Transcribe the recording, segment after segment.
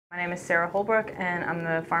My name is Sarah Holbrook, and I'm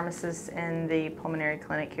the pharmacist in the pulmonary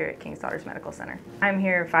clinic here at King's Daughters Medical Center. I'm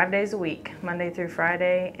here 5 days a week, Monday through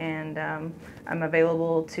Friday, and I'm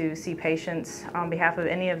available to see patients on behalf of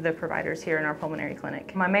any of the providers here in our pulmonary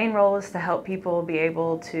clinic. My main role is to help people be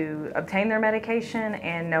able to obtain their medication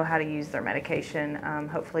and know how to use their medication,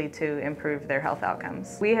 hopefully to improve their health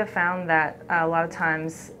outcomes. We have found that a lot of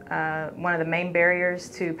times one of the main barriers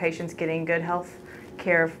to patients getting good health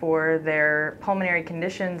care for their pulmonary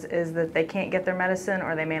conditions is that they can't get their medicine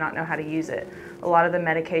or they may not know how to use it. A lot of the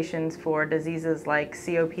medications for diseases like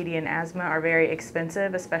COPD and asthma are very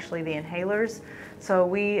expensive, especially the inhalers. So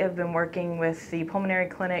we have been working with the pulmonary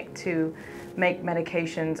clinic to make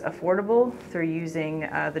medications affordable through using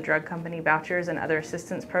the drug company vouchers and other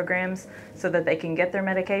assistance programs so that they can get their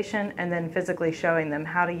medication, and then physically showing them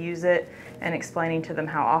how to use it and explaining to them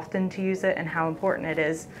how often to use it and how important it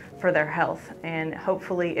is for their health. And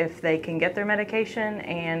hopefully if they can get their medication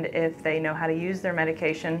and if they know how to use their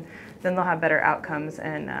medication, then they'll have better outcomes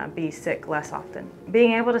and be sick less often.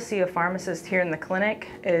 Being able to see a pharmacist here in the clinic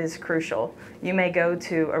is crucial. You may go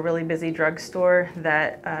to a really busy drugstore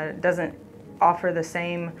that doesn't offer the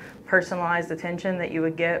same personalized attention that you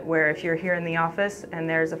would get where if you're here in the office and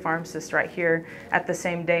there's a pharmacist right here at the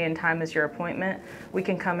same day and time as your appointment, we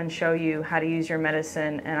can come and show you how to use your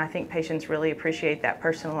medicine, and I think patients really appreciate that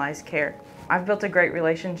personalized care. I've built a great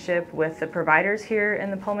relationship with the providers here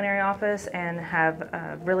in the pulmonary office and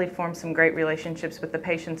have really formed some great relationships with the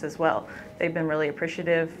patients as well. They've been really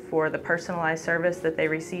appreciative for the personalized service that they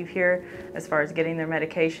receive here as far as getting their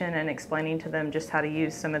medication and explaining to them just how to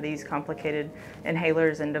use some of these complicated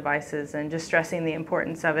inhalers and devices, and just stressing the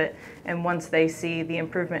importance of it. And once they see the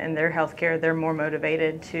improvement in their healthcare, they're more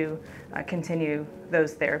motivated to continue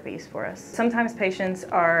those therapies for us. Sometimes patients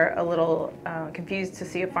are a little confused to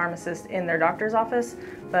see a pharmacist in their doctor's office,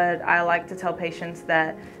 but I like to tell patients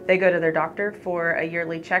that they go to their doctor for a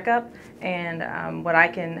yearly checkup, and what I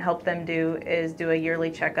can help them do is do a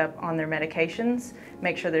yearly checkup on their medications,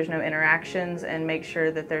 make sure there's no interactions, and make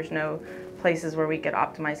sure that there's no places where we could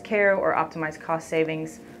optimize care or optimize cost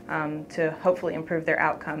savings to hopefully improve their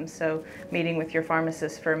outcomes. So meeting with your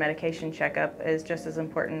pharmacist for a medication checkup is just as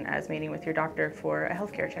important as meeting with your doctor for a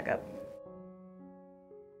healthcare checkup.